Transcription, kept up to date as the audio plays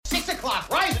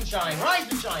shine, rise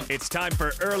and shine. It's time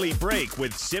for Early Break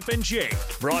with Sip and Jake,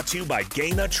 brought to you by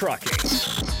Gaina Trucking.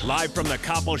 Live from the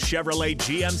Coppel Chevrolet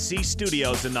GMC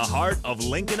studios in the heart of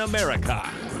Lincoln, America.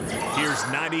 Here's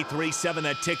 93.7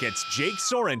 The Ticket's Jake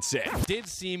Sorensen. Did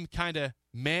seem kind of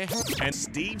meh. And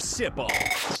Steve Sipple.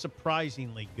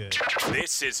 Surprisingly good.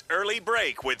 This is Early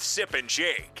Break with Sip and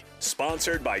Jake,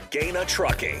 sponsored by Gaina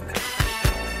Trucking.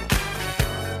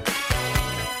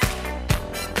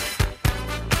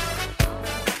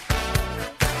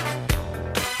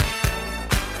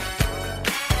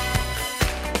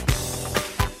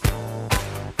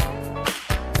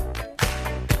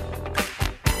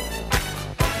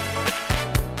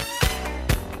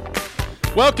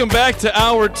 Welcome back to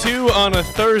Hour 2 on a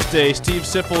Thursday. Steve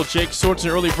Sipple, Jake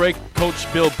Sorensen, Early Break,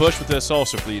 Coach Bill Bush with us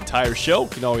also for the entire show. You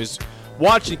can always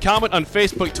watch and comment on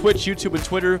Facebook, Twitch, YouTube, and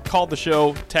Twitter. Call the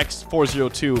show. Text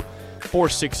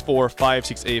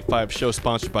 402-464-5685. Show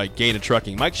sponsored by Gaina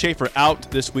Trucking. Mike Schaefer out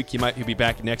this week. He'll be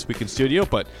back next week in studio,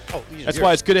 but that's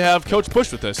why it's good to have Coach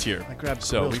Bush with us here. I grabbed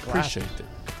so Bill's we appreciate it.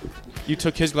 You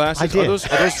took his glasses? I did. Are those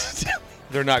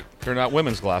They're not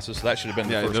women's glasses, so that should have been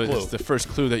the first clue. It's the first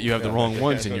clue that you have the wrong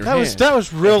ones in your That hand.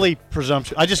 was really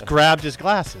presumptuous. I just grabbed his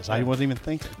glasses. I wasn't even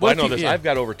thinking. Well, I know this. I've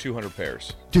got over 200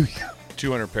 pairs. Do you?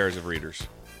 200 pairs of readers.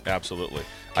 Absolutely.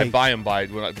 Okay. I buy them by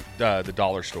the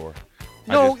dollar store.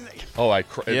 No.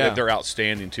 They're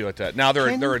outstanding too at that. Now they're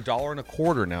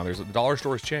 $1.25 now. The dollar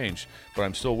store has changed, but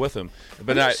I'm still with them.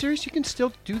 But Are you serious? You can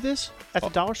still do this at the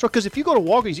dollar store? Because if you go to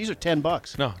Walgreens, these are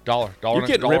 $10. No, dollar. You're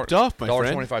getting ripped off, my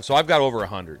friend. $1.25. So I've got over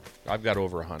 100. I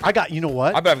got. You know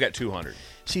what? I've got 200.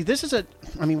 See, this is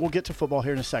we'll get to football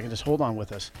here in a second. Just hold on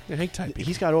with us. Yeah, hang tight, people.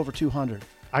 He's got over 200.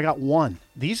 I got one.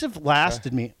 These have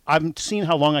lasted me. I've seen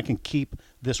how long I can keep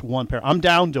this one pair. I'm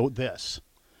down to this.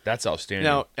 That's outstanding.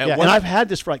 Now, and I've had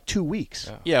this for like 2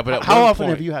 weeks. Yeah, but how often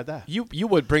have you had that? You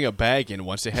would bring a bag in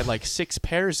once. They had like 6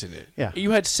 pairs in it. Yeah. You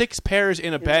had 6 pairs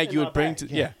in a bag you would bring to.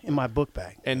 Yeah. In my book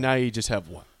bag. And now you just have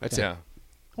one. That's it.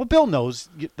 Well, Bill knows.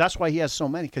 That's why he has so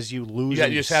many, because you lose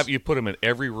them. You put them in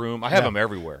every room. I have them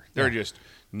everywhere. They're just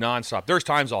nonstop. There's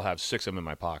times I'll have 6 of them in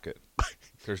my pocket.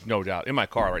 There's no doubt. In my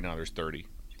car right now, there's 30.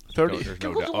 30. There's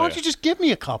no Why doubt. don't you just give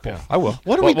me a couple? Yeah, I will.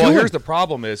 What are we doing? Well, here's the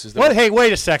problem is that What? Hey,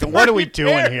 wait a second. What are we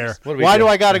doing here? Why do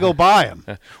I got to go buy them?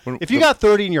 If you got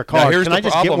 30 in your car, can I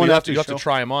just get one after you have to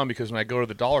try them on, because when I go to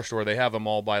the dollar store, they have them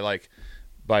all by the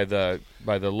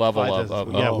level of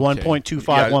 1.25,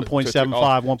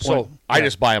 1.75, 1. So I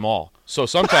just buy them all. So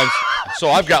sometimes,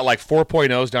 I've got like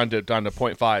 4.0s down to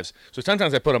 0.5s. So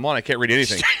sometimes I put them on, I can't read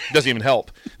anything. It doesn't even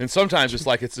help. And sometimes it's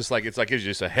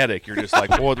just a headache. You're just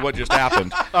like, what just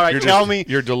happened? All right,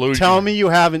 you're delusional. Tell me you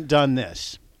haven't done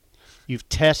this. You've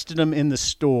tested them in the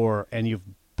store and you've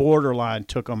borderline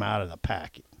took them out of the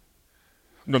packet.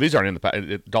 No, these aren't in the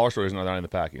packet. Dollar store isn't in the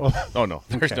package. Oh no,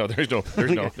 there's no. You don't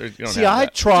See, I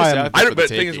try them. But the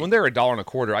thing is, when they're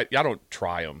 $1.25, I don't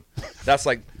try them. That's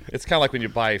like, it's kind of like when you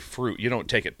buy fruit, you don't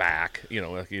take it back.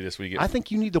 Like you just when you get. I think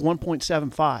you need the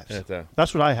 1.75s.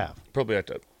 That's what I have. Probably at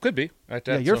that. Could be at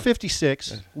that. Yeah, you're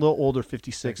 56, a little older,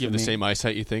 56. You have the same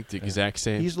eyesight, you think? The exact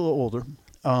same. He's a little older.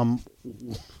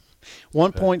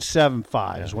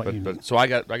 1.75 is what you need. So I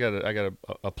got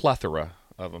a plethora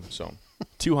of them. So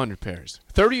 200 pairs,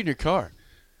 30 in your car.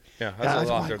 Yeah, that's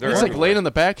a lot. They're it's like laying on the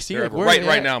back seat.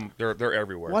 Right now, they're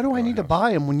everywhere. Why do I need to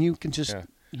buy them when you can just?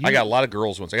 Yeah. I got a lot of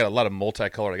girls ones. I got a lot of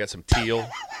multicolored. I got some teal,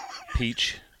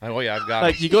 peach. Oh yeah, I've got.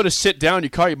 Like you go to sit down in your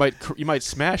car, you might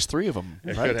smash 3 of them.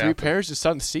 Right? 3 pairs just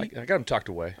on the seat. I got them tucked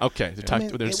away. Okay,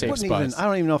 they're safe spots. I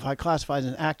don't even know if I classify it as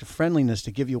an act of friendliness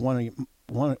to give you one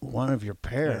of your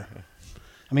pair. Yeah.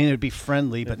 I mean, it would be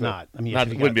friendly, but not. I mean,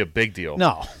 it wouldn't be a big deal.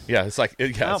 No. Yeah, it's like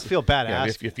I don't feel bad. Yeah,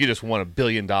 if you just won $1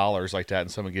 billion like that,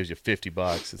 and someone gives you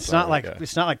 $50, it's not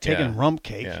like taking rump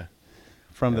cake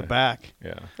from the back.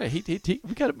 Yeah. Hey,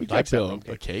 we got Bill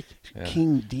a cake. Yeah.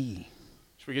 King D.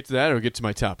 Should we get to that or get to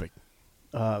my topic?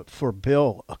 For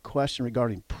Bill, a question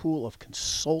regarding pool of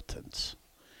consultants.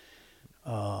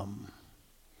 What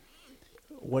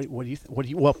do you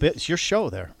think? Well, it's your show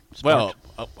there. Well,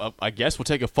 I guess we'll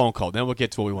take a phone call. Then we'll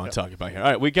get to what we want to talk about here. All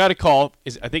right, we got a call.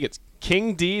 I think it's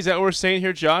King D. Is that what we're saying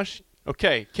here, Josh?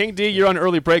 Okay, King D, you're on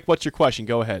early break. What's your question?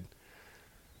 Go ahead.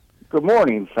 Good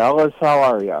morning, fellas. How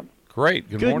are you? Great.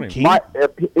 Good morning.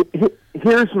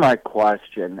 Here's my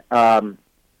question. Bill,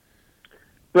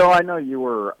 I know you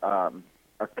were a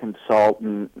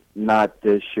consultant, not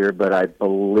this year, but I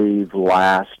believe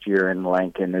last year in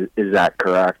Lincoln. Is that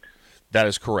correct? That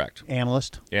is correct.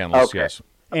 Analyst? Okay. Yes.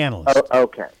 Analyst.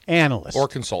 Okay. Analyst. Or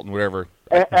consultant, whatever.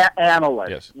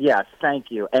 Analyst. Yes,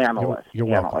 thank you. Analyst. You're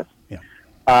welcome.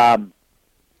 Yeah.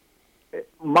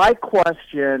 My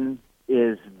question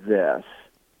is this.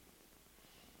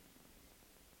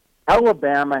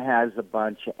 Alabama has a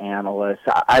bunch of analysts.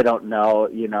 I don't know.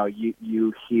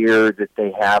 You hear that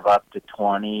they have up to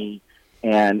 20,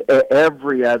 and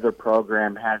every other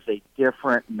program has a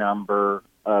different number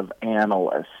of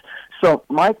analysts. So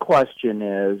my question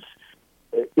is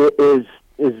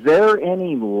there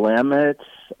any limits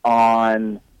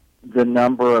on the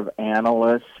number of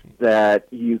analysts that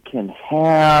you can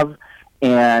have?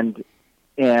 And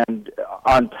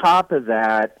on top of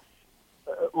that,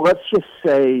 let's just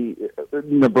say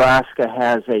Nebraska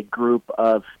has a group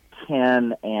of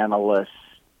 10 analysts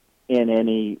in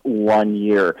any one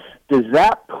year. Does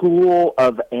that pool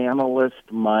of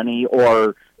analyst money,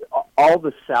 or all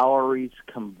the salaries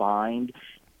combined,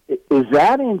 is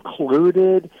that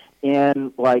included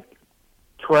in, like,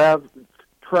 Trev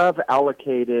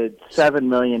allocated $7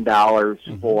 million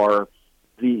for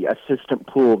the assistant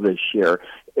pool this year?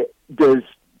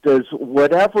 Does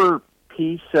whatever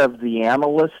piece of the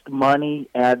analyst money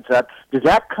adds up, does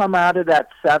that come out of that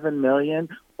 $7 million,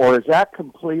 or is that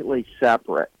completely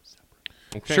separate?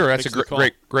 Okay. Sure, that's a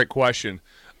great question.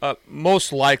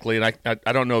 Most likely, and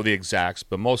I don't know the exacts,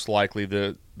 but most likely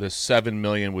the $7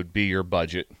 million would be your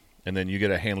budget, and then you get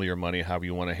to handle your money however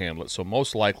you want to handle it. So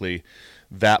most likely,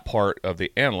 that part of the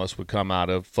analyst would come out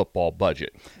of football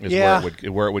budget.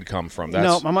 Where it would come from.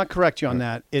 No, I might correct you on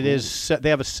that. It is they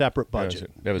have a separate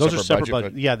budget. Those are separate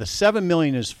budget. Yeah, the $7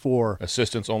 million is for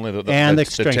assistants only. The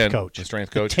strength coach. The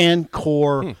strength coach. The 10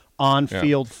 core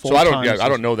on-field full time. So I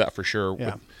don't know that for sure.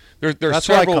 Yeah. There's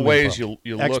several ways you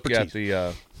look at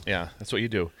the. That's what you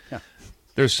do. Yeah.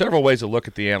 There's several ways to look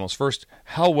at the analysts. First,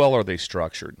 how well are they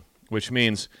structured? Which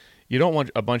means you don't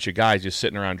want a bunch of guys just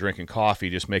sitting around drinking coffee,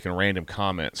 just making random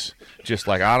comments. Just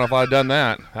like, I don't know if I've done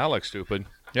that. That looks stupid.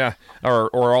 Yeah.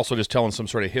 Or also just telling some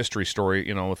sort of history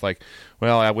story, with like,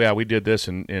 well, we did this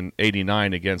in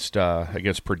 '89 against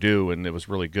Purdue, and it was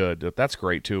really good. That's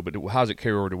great, too. But how does it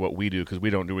carry over to what we do? Because we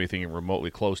don't do anything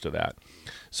remotely close to that.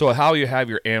 So how you have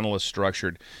your analysts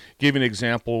structured. Give you an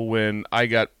example. When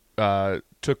I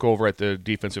took over at the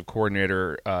defensive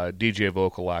coordinator, DJ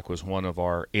Vokalak was one of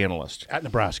our analysts. At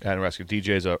Nebraska.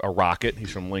 DJ's a Rocket.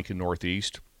 He's from Lincoln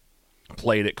Northeast.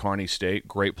 Played at Kearney State.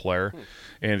 Great player.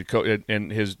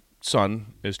 And his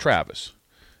son is Travis.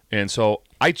 And so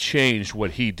I changed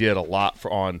what he did a lot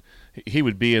he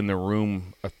would be in the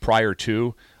room prior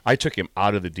to. I took him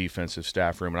out of the defensive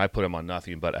staff room, and I put him on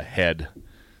nothing but a head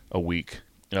a week.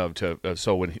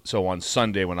 So on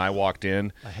Sunday when I walked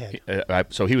in,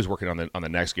 so he was working on the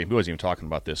next game. He wasn't even talking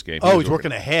about this game. He's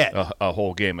working ahead, a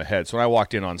whole game ahead. So when I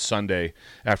walked in on Sunday,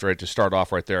 after I had to start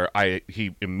off right there,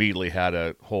 he immediately had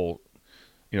a whole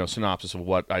synopsis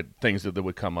of things that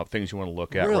would come up, things you want to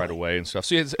look at right away and stuff.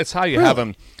 So it's how you have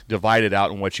them divided out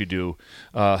and what you do,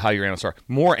 how your analysts are.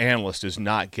 More analysts does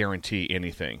not guarantee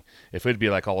anything. If it'd be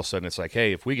like all of a sudden it's like,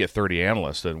 hey, if we get 30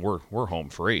 analysts, then we're home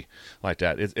free like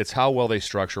that. It's how well they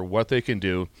structure, what they can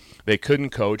do. They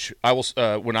couldn't coach.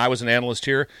 When I was an analyst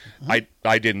here,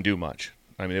 I didn't do much.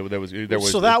 I mean, there was.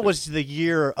 So that was the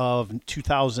year of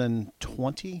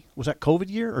 2020. Was that COVID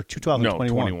year or 2021?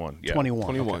 No, 21. Yeah.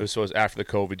 21. Okay. So it was after the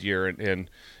COVID year,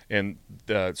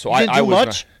 so I was much?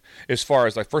 Not, as far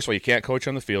as, like, first of all, you can't coach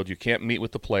on the field, you can't meet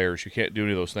with the players, you can't do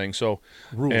any of those things. So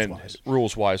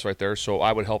rules wise, right there. So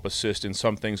I would help assist in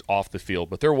some things off the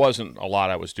field, but there wasn't a lot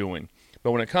I was doing.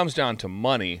 But when it comes down to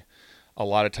money, a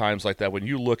lot of times like that, when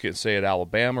you look at, say, at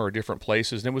Alabama or different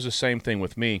places, and it was the same thing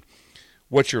with me.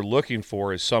 What you're looking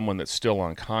for is someone that's still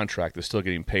on contract, that's still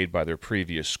getting paid by their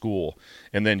previous school,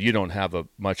 and then you don't have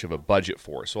much of a budget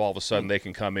for it. So all of a sudden they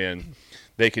can come in,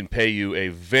 they can pay you a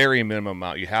very minimum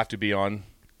amount. You have to be on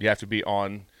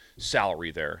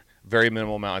salary there, very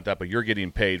minimal amount like that, but you're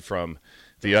getting paid from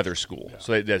the other school.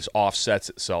 So that offsets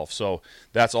itself. So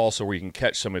that's also where you can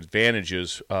catch some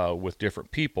advantages with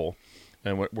different people.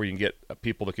 And where you can get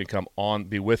people that can come on,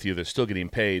 be with you, they're still getting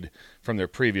paid from their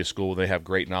previous school. They have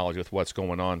great knowledge with what's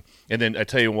going on. And then I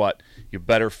tell you what, you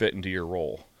better fit into your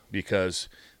role, because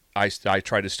I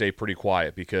try to stay pretty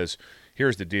quiet, because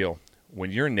here's the deal. When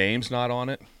your name's not on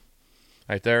it,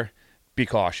 right there, be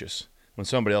cautious. When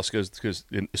somebody else goes, because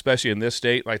especially in this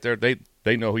state right there,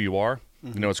 they know who you are.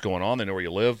 They know what's going on. They know where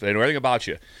you live. They know everything about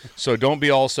you. So don't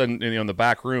be all of a sudden in the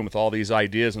back room with all these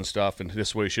ideas and stuff, and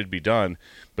this way it should be done.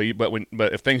 But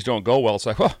if things don't go well, it's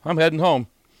like, well, I'm heading home.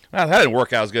 That didn't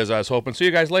work out as good as I was hoping. See you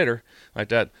guys later. Like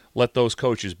that. Let those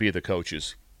coaches be the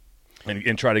coaches.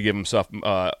 and try to give them stuff.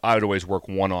 I would always work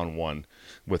one-on-one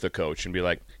with a coach and be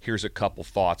like, here's a couple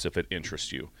thoughts if it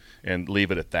interests you, and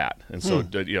leave it at that. And so,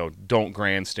 don't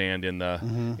grandstand in the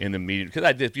meeting,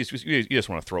 because you just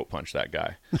want to throat punch that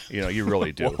guy. You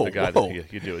really do. Whoa, the guy whoa.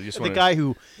 that you do. You just The wanna, guy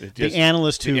who, just- the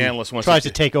analyst who wants tries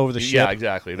to take over the ship. Yeah,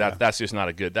 exactly. That's just not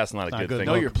a good. That's not a good good. thing.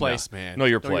 Know your place, man. Know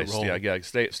your Know your place. role. Yeah.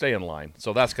 Stay in line.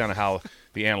 So that's kind of how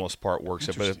the analyst part works.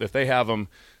 But if they have them,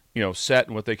 set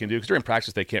and what they can do, because during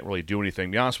practice they can't really do anything.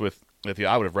 To be honest with you,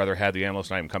 I would have rather had the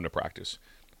analyst not even come to practice.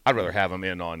 I'd rather have them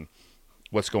in on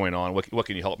what's going on. What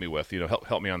can you help me with?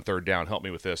 Help me on third down. Help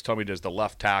me with this. Tell me, does the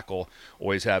left tackle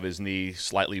always have his knee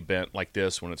slightly bent like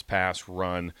this when it's pass,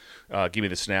 run? Give me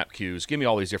the snap cues. Give me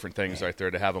all these different things right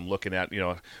there to have them looking at.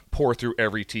 Pour through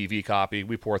every TV copy.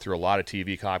 We pour through a lot of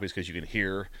TV copies because you can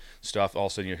hear stuff. All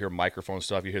of a sudden, you hear microphone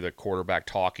stuff. You hear the quarterback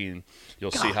talking.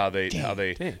 You'll see how they,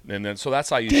 and then so that's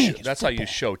how you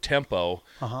show tempo.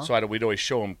 So we'd always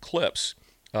show them clips.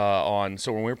 So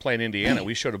when we were playing Indiana,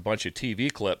 we showed a bunch of TV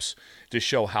clips to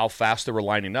show how fast they were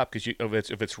lining up. Because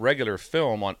if it's regular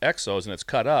film on Exos and it's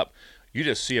cut up, you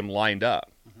just see them lined up.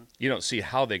 You don't see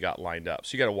how they got lined up.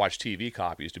 So you got to watch TV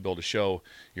copies to be able to show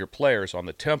your players on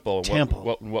the tempo and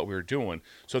what we were doing.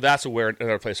 So that's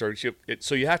another place.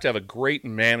 So you have to have a great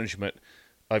management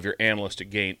of your analyst to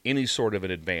gain any sort of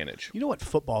an advantage. You know what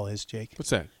football is, Jake? What's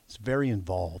that? It's very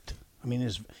involved. I mean,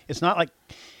 it's not like.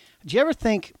 Do you ever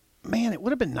think, man, it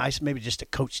would have been nice maybe just to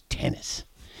coach tennis?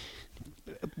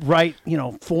 Right,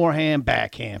 forehand,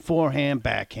 backhand,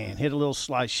 hit a little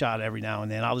slice shot every now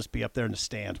and then. I'll just be up there in the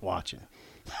stands watching.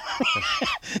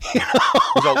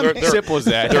 Simple as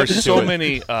that. There's so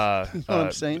many. You know what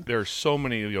I'm saying? There's so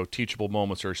many teachable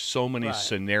moments. There's so many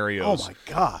scenarios. Oh my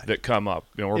God. That come up.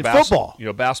 In football.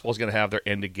 Basketball's going to have their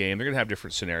end of game. They're going to have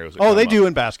different scenarios. Oh, they do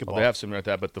in basketball. They have something like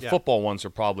that, but the football ones are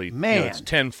probably it's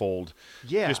tenfold.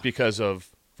 Yeah. Just because of,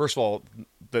 first of all,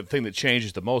 the thing that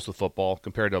changes the most with football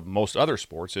compared to most other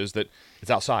sports is that it's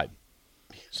outside.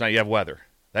 So now you have weather.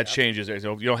 That changes.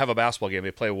 You don't have a basketball game.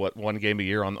 They play one game a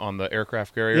year on the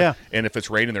aircraft carrier. Yeah. And if it's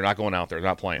raining, they're not going out there. They're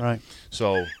not playing. Right.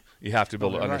 So you have to be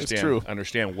able to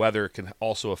understand weather can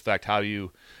also affect how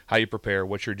you prepare,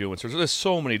 what you're doing. So there's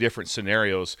so many different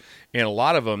scenarios, and a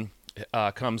lot of them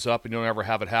comes up, and you don't ever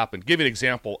have it happen. Give you an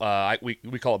example. We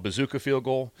call it bazooka field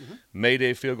goal,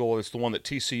 Mayday field goal. It's the one that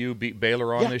TCU beat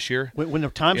Baylor on this year. When the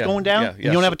time's going down, and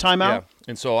you don't have a timeout. Yeah.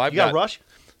 And so you got to rush.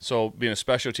 So being a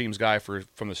special teams guy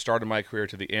from the start of my career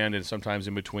to the end, and sometimes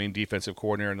in between, defensive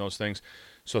coordinator and those things.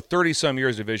 So 30-some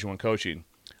years of Division I coaching,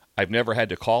 I've never had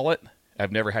to call it.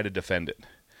 I've never had to defend it.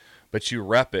 But you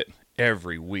rep it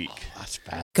every week. That's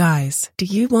fast. Guys, do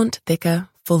you want thicker,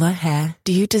 fuller hair?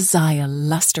 Do you desire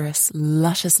lustrous,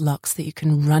 luscious locks that you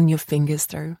can run your fingers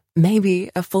through? Maybe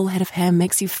a full head of hair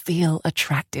makes you feel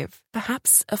attractive.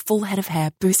 Perhaps a full head of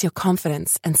hair boosts your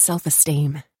confidence and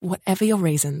self-esteem. Whatever your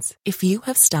reasons, if you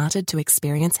have started to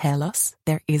experience hair loss,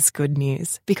 there is good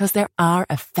news, because there are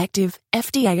effective,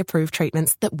 FDA-approved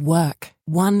treatments that work.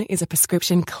 One is a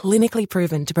prescription clinically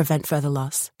proven to prevent further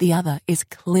loss. The other is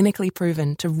clinically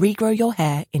proven to regrow your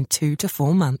hair in 2 to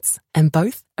 4 months. And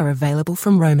both are available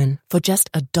from Roman for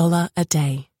just $1 a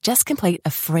day. Just complete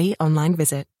a free online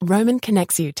visit. Roman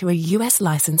connects you to a US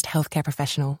licensed healthcare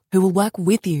professional who will work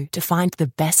with you to find the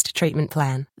best treatment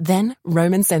plan. Then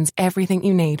Roman sends everything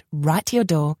you need right to your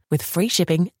door with free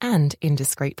shipping and in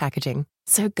discreet packaging.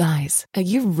 So guys, are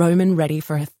you Roman ready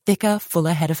for a thicker,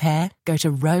 fuller head of hair? Go to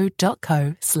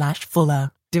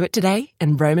ro.co/fuller. Do it today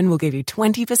and Roman will give you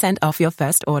 20% off your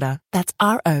first order. That's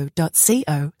ro.co/fuller.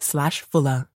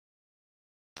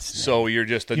 So you're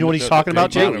just you know what he's talking about,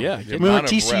 Jake? Remember when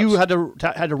TCU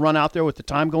had to run out there with the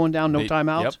time going down, no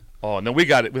timeouts. Yep. Oh, and then we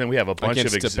got it. Then we have a bunch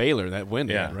against Baylor that win.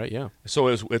 Yeah, right. Yeah. So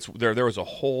it's there was a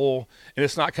whole, and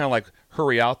it's not kind of like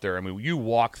hurry out there. I mean, you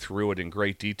walk through it in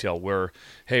great detail. Where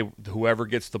whoever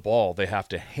gets the ball, they have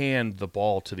to hand the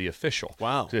ball to the official.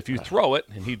 Wow. So if you throw it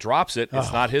and he drops it,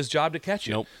 it's not his job to catch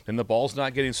it. Nope. Then the ball's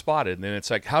not getting spotted. And then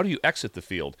it's like, how do you exit the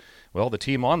field? Well, the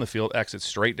team on the field exits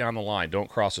straight down the line. Don't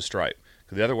cross the stripe.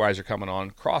 The other guys are coming on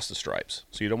across the stripes.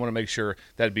 So you don't want to make sure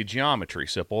that'd be geometry,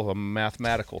 simple, a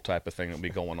mathematical type of thing that would be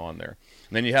going on there.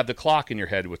 And then you have the clock in your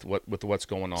head with what's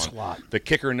going on. Slot. The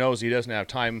kicker knows he doesn't have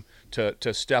time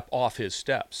to step off his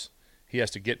steps. He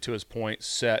has to get to his point,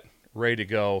 set, ready to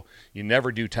go. You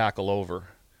never do tackle over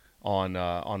on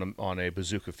a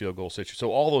bazooka field goal situation.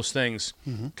 So all those things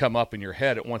come up in your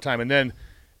head at one time. And then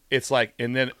it's like,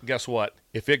 and then guess what?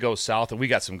 if it goes south, and we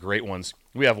got some great ones.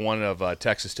 We have one of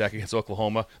Texas Tech against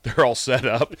Oklahoma. They're all set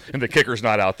up, and the kicker's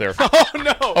not out there. Oh,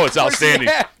 no. Oh, it's outstanding.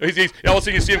 All of a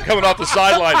sudden you see him coming off the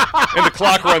sideline, and the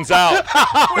clock runs out.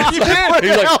 What you did?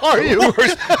 He's like, are you?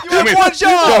 one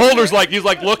job. The holder's like, he's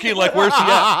like looking like, where's he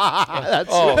at?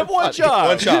 You have one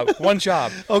job. One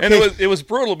job. Okay. And it was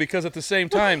brutal because at the same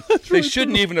time, they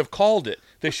shouldn't even have called it.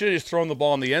 They should have just thrown the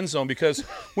ball in the end zone because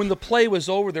when the play was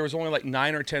over, there was only like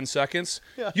 9 or 10 seconds.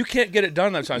 Yeah. You can't get it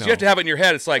done that time. So you have to have it in your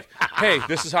head. It's like, hey,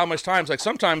 this is how much time. It's like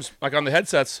sometimes, like on the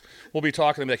headsets, we'll be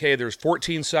talking like, hey, there's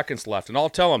 14 seconds left. And I'll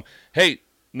tell them, hey,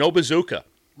 no bazooka.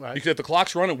 Right. Because if the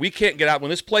clock's running, we can't get out. When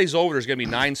this play's over, there's going to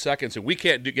be 9 seconds, and we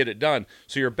can't get it done.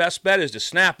 So your best bet is to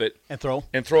snap it and throw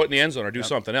it in the end zone or do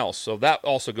something else. So that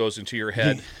also goes into your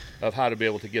head of how to be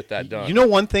able to get that done. You know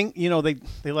one thing? You know, they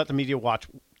let the media watch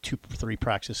 2-3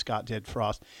 practices Scott did for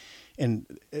us. And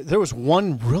there was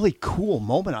one really cool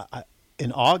moment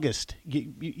in August.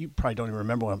 You probably don't even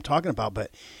remember what I'm talking about,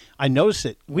 but I noticed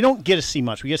it. We don't get to see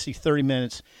much. We get to see 30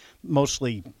 minutes,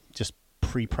 mostly just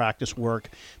pre-practice work.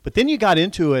 But then you got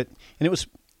into it, and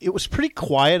it was pretty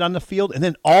quiet on the field. And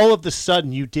then all of a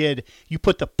sudden you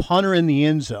put the punter in the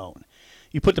end zone.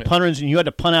 You put the punter in, and you had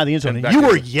to punt out of the end zone, and you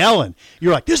were yelling.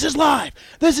 You're like, "This is live!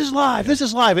 This is live! This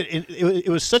is live!" It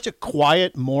was such a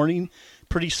quiet morning,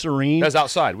 pretty serene. That was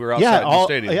outside. We were outside in the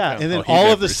stadium. Yeah, and then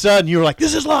all of a sudden you were like,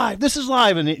 "This is live! This is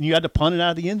live!" And you had to punt it out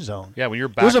of the end zone. Yeah, when you're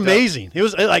backed it was amazing.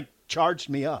 It like charged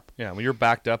me up. Yeah, when you're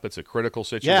backed up, it's a critical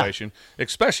situation,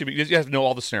 especially because you have to know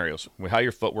all the scenarios, how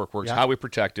your footwork works, how we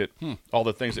protect it, all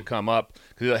the things that come up.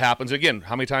 Because it happens again.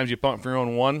 How many times you punt for your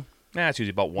own one? It's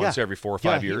usually about once every 4 or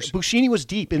 5 years. Buschini was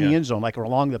deep in the end zone, like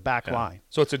along the back line.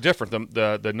 So it's a different.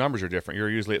 The numbers are different. You're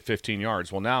usually at 15 yards.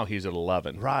 Well, now he's at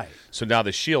 11. Right. So now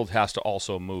the shield has to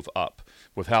also move up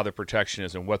with how the protection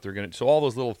is and what they're going to. So all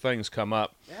those little things come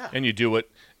up, and you do it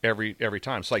every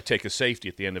time. It's like take a safety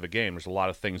at the end of a game. There's a lot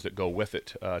of things that go with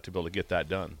it to be able to get that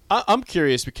done. I'm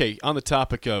curious, okay, on the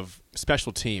topic of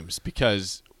special teams,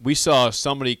 because we saw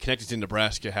somebody connected to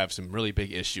Nebraska have some really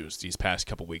big issues these past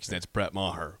couple weeks, and that's Brett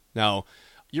Maher. Now,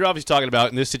 you're obviously talking about,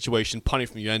 in this situation, punting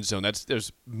from your end zone.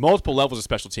 There's multiple levels of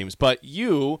special teams, but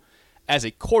you, as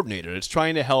a coordinator, is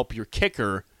trying to help your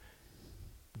kicker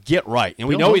get right. And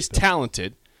we know he's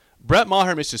talented. Brett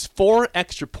Maher misses 4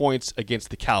 extra points against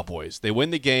the Cowboys. They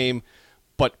win the game,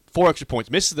 but 4 extra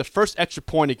points. Misses the first extra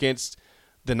point against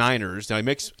the Niners. Now, he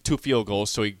makes 2 field goals,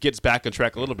 so he gets back on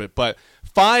track a little bit. But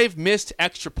 5 missed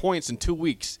extra points in 2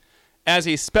 weeks. As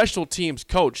a special teams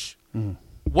coach,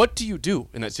 what do you do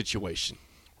in that situation?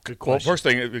 Good question. Well, first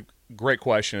thing, great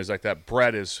question is like that.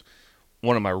 Brett is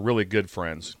one of my really good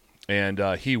friends, and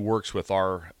he works with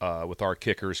our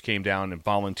kickers, came down and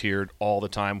volunteered all the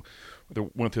time,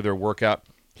 went through their workout.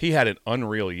 He had an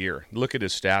unreal year. Look at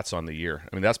his stats on the year.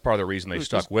 I mean, that's part of the reason they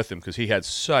stuck with him, because he had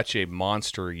such a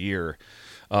monster year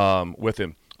with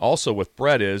him. Also with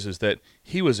Brett is that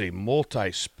he was a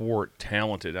multi-sport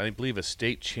talented, I believe a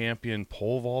state champion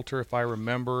pole vaulter, if I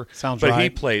remember. Sounds right. But he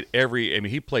played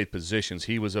he played positions.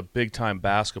 He was a big-time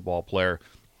basketball player.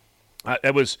 I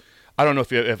don't know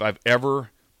if I've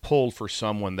ever pulled for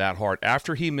someone that hard.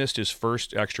 After he missed his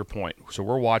first extra point, so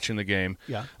we're watching the game.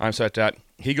 Yeah. I'm set that.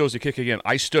 He goes to kick again.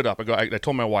 I stood up. I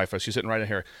told my wife, she's sitting right in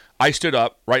here. I stood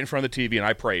up right in front of the TV, and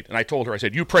I prayed. And I told her, I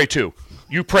said, you pray too.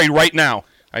 You pray right now.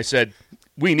 I said,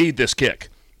 we need this kick.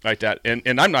 Like that.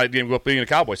 And I'm not even being a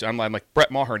Cowboys. I'm like,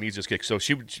 Brett Maher needs this kick. So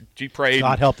she prayed.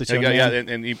 God help this young man.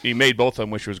 Yeah, and he made both of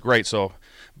them, which was great. So,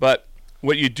 but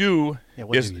what you do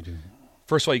is,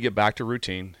 first of all, you get back to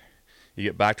routine. You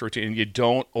get back to routine, and you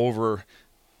don't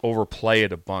overplay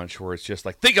it a bunch where it's just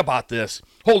like, think about this.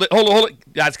 Hold it.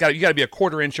 You got to be a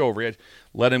quarter inch over it.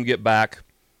 Let him get back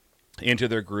into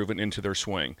their groove and into their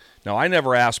swing. Now, I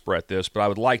never asked Brett this, but I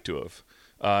would like to have.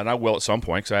 And I will at some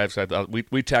point, because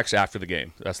we text after the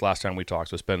game. That's the last time we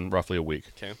talked, so it's been roughly a week.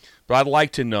 Okay. But I'd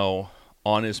like to know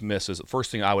on his misses, the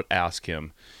first thing I would ask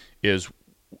him is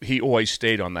he always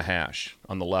stayed on the hash,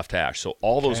 on the left hash. So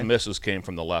all those misses came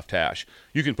from the left hash.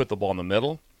 You can put the ball in the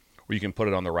middle, or you can put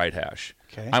it on the right hash.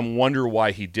 Okay. I wonder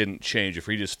why he didn't change, if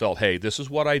he just felt, hey, this is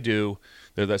what I do.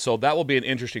 So that will be an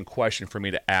interesting question for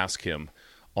me to ask him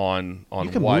on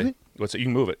you can why. Move it? What's it? You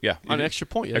can move it, yeah. On an extra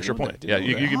point. Extra point. Yeah,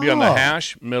 you can be on the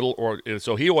hash, middle, or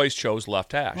so he always chose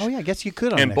left hash. Oh, yeah, I guess you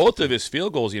could. And both of his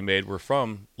field goals he made were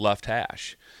from left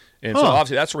hash. And so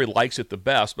obviously that's where he likes it the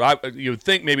best. But you would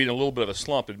think maybe in a little bit of a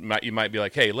slump, you might be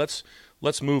like, hey, let's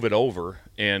move it over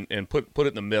and put it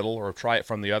in the middle, or try it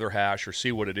from the other hash, or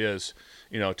see what it is,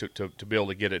 to be able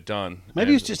to get it done.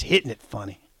 Maybe he's just hitting it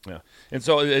funny. Yeah, and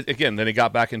so again, then he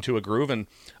got back into a groove, and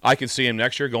I could see him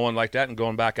next year going like that and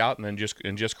going back out and then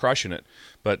just crushing it.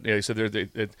 But he said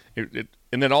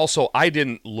and then also I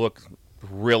didn't look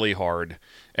really hard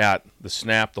at the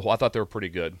snap. I thought they were pretty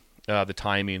good. The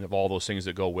timing of all those things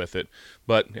that go with it,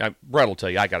 but Brett will tell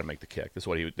you I got to make the kick.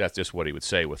 That's just what he would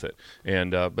say with it.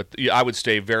 And but I would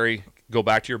go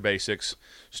back to your basics,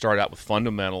 start out with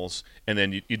fundamentals, and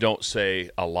then you don't say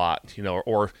a lot,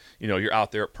 or you're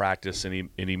out there at practice and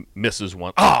he misses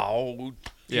one. Oh,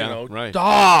 right.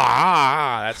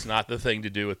 That's not the thing to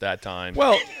do at that time.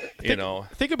 Well,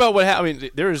 think about what happened. I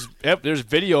mean, there's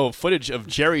video footage of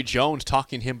Jerry Jones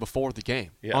talking to him before the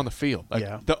game on the field.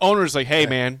 The owner's like, "Hey,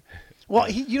 man." Well,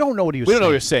 you don't know what he was saying. We don't know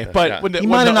what you're saying, but when he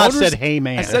might have not said, "Hey,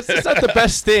 man." That's not the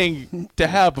best thing to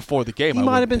have before the game. He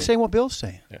might have been saying what Bill's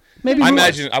saying. Yeah. Maybe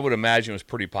I would imagine it was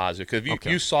pretty positive because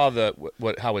you saw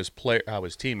how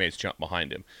his teammates jumped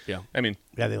behind him. Yeah, I mean,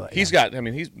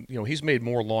 he's made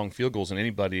more long field goals than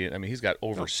anybody. I mean, he's got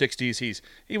over 60s.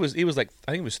 He was like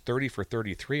I think it was 30 for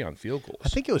 33 on field goals. I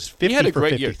think it was 50 for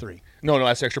 53. Year. No,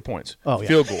 that's extra points. Oh, yeah.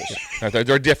 Field goals.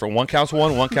 They're different. One counts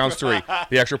 1, one counts 3.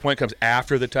 The extra point comes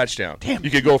after the touchdown. Damn.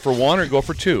 You could go for 1 or go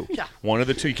for 2. Yeah. One of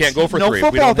the two. You can't go for 3.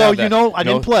 No football, though. I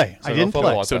didn't play. I didn't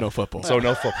play. So no football. So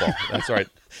no football. That's right.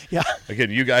 Yeah.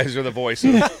 Again, you guys are the voice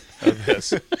of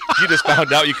this. You just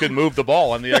found out you could move the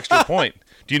ball on the extra point.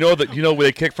 Do you know that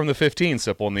they kick from the 15,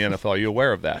 Sipple, in the NFL? Are you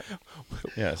aware of that?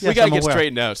 Yes. We got to get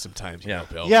straightened out sometimes.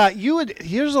 Bill. Yeah,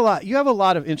 here's a lot. You have a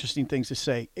lot of interesting things to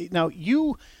say. Now,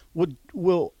 you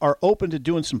are open to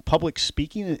doing some public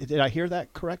speaking. Did I hear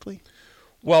that correctly?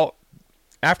 Well,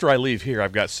 after I leave here,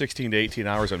 I've got 16 to 18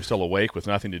 hours. I'm still awake with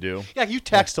nothing to do. Yeah, you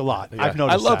text a lot. Yeah. I've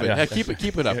noticed. I love that. it. Yeah.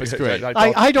 Keep it up. It's great.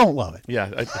 I don't love it.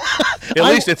 Yeah. At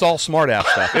least it's all smart ass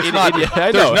stuff. It's not.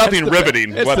 There's nothing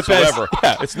riveting whatsoever.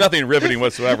 It's nothing riveting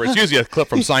whatsoever. It's usually a clip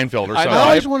from Seinfeld or something. I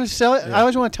always want to sell it. I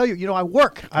always want to tell you. I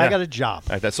work. I got a job.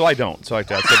 So I don't.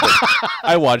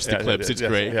 I watch the clips. It's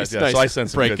great. It's nice. So I send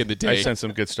some break in the day. I send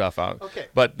some good stuff out. Okay.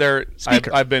 But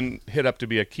I've been hit up to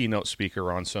be a keynote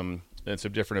speaker on some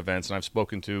different events, and I've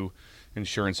spoken to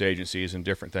insurance agencies and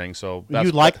different things. So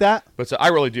you like that? But I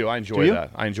really do. I enjoy you?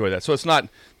 that. I enjoy that. So it's not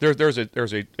there's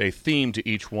a theme to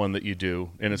each one that you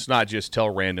do, and it's not just tell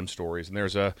random stories. And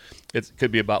it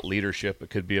could be about leadership, it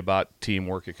could be about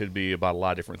teamwork, it could be about a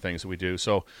lot of different things that we do.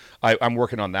 So I'm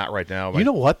working on that right now. You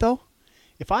know what though?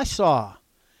 If I saw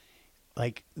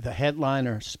like the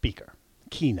headliner speaker,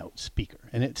 keynote speaker,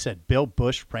 and it said Bill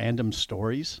Bush random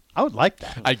stories, I would like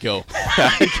that. I'd go.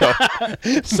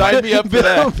 Sign me up for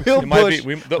that. Bill Bush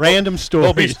random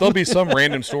stories. There'll be some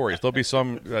random stories. There'll be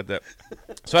some that.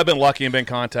 So I've been lucky and been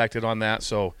contacted on that.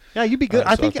 So yeah, you'd be good.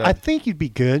 I think you'd be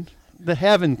good. The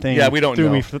heaven thing. Yeah, we don't threw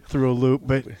know. me through a loop,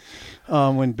 but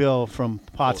when Bill from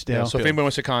Pottsdale. So if anybody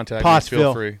wants to contact Pottsville, me,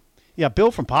 feel free. Yeah,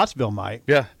 Bill from Pottsville might.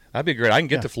 Yeah, that'd be great. I can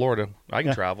get to Florida. I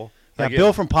can travel. Yeah,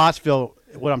 Bill from Pottsville.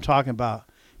 What I'm talking about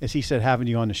is he said having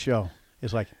you on the show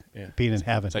is like being in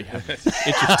heaven. It's like interesting.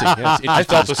 I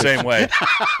felt the same way.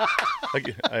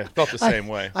 I felt the same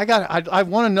way. I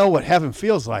want to know what heaven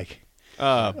feels like.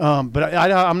 But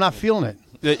I'm not feeling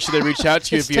it. Should they reach out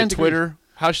to you via Twitter? Degrees.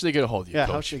 How should they get a hold of you? Yeah,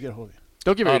 Coach? how should they get a hold of you?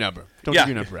 Don't give me your number. Don't give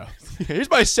your number out. Here's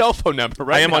my cell phone number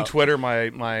right now. I am on Twitter.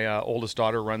 My oldest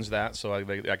daughter runs that, so I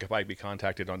could probably be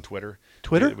contacted on Twitter.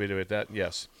 Twitter? We do it that,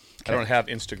 yes. Okay. I don't have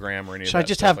Instagram or any should of I that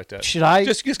just stuff have, like that. Should I?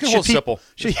 Just get a hold of Sipple.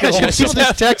 Should people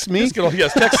just text me?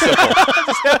 Yes, text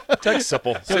Sipple. Text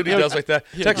Sipple. See what he does like that.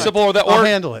 Text Sipple or that. I'll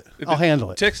handle it. I'll handle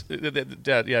it. Text, do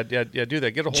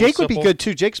that. Get a hold Jake of would be Sipple. good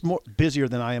too. Jake's more busier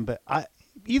than I am, but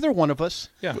either one of us.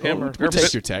 Yeah, we'll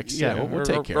take your text. Yeah, we'll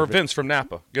take care or of it. Vince from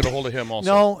Napa. Get a hold of him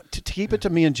also. No, to keep it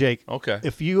to me and Jake. Okay.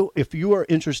 If you are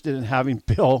interested in having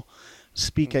Bill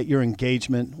speak at your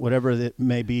engagement, whatever that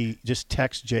may be, just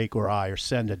text Jake or I, or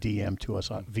send a DM to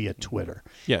us via Twitter.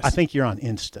 Yes. I think you're on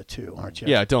Insta too, aren't you?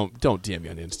 Yeah, don't DM me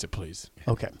on Insta, please.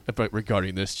 Okay. But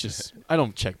regarding this, I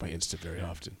don't check my Insta very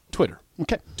often. Twitter.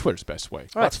 Okay. Twitter's the best way.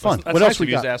 All right, that's fun. That's what nice else we of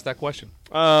you got? to ask that question.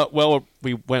 Well,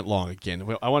 we went long again.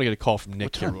 I want to get a call from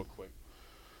Nick here real quick.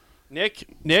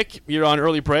 Nick, you're on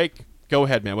early break. Go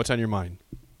ahead, man. What's on your mind?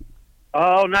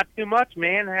 Oh, not too much,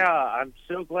 man. I'm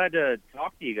so glad to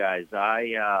talk to you guys.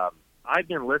 I've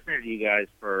been listening to you guys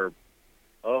for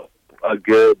a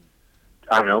good,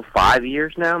 5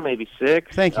 years now, maybe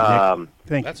 6. Thank you, Nick.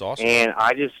 Thank you. That's awesome. And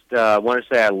I just want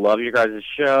to say I love your guys'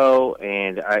 show,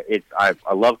 and I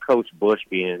love Coach Bush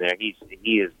being in there.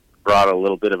 He has brought a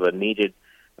little bit of a needed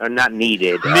not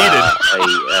needed.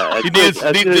 You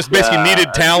just basically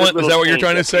needed talent. Is that what you're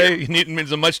trying to say? You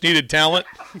means a much needed talent.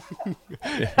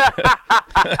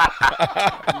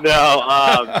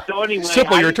 No. So anyway,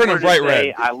 Simple. You're turning bright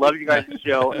red. I love you guys'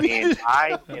 show, and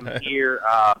I am here.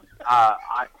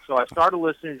 So I started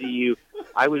listening to you.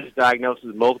 I was diagnosed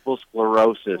with multiple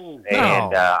sclerosis,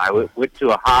 and I went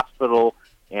to a hospital,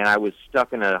 and I was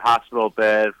stuck in a hospital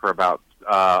bed for about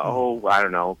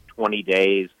 20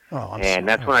 days. And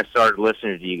that's when I started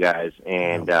listening to you guys,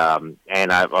 and I'm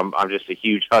just a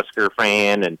huge Husker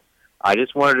fan, and I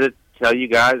just wanted to tell you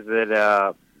guys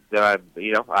that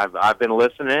I've been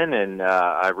listening, and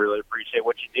I really appreciate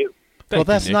what you do. Well,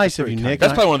 that's nice of you, Nick.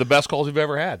 That's probably one of the best calls we've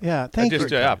ever had. Yeah, thank you.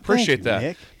 Appreciate that.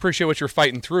 Nick. Appreciate what you're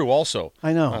fighting through. Also,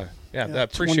 I know. I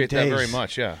appreciate that very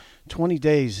much. Yeah, 20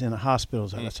 days in a hospital.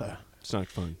 It's not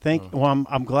fun. Well,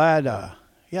 I'm glad.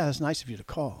 That's nice of you to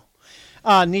call.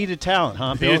 Needed talent,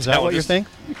 huh, Bill? Is that what you think?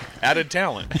 Added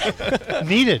talent.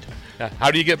 Needed. How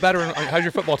do you get better? How's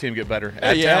your football team get better?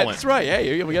 Add talent. That's right.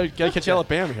 Hey, we got to catch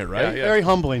Alabama here, right? Yeah. Very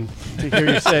humbling to hear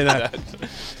you say that.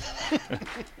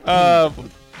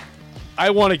 I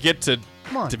want to get to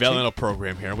on, developmental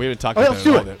program here. We haven't talked Okay, about let's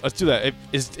do all that. Let's do that.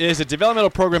 Is a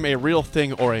developmental program a real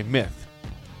thing or a myth?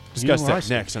 Discuss that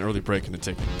next on Early Break in the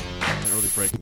Ticket.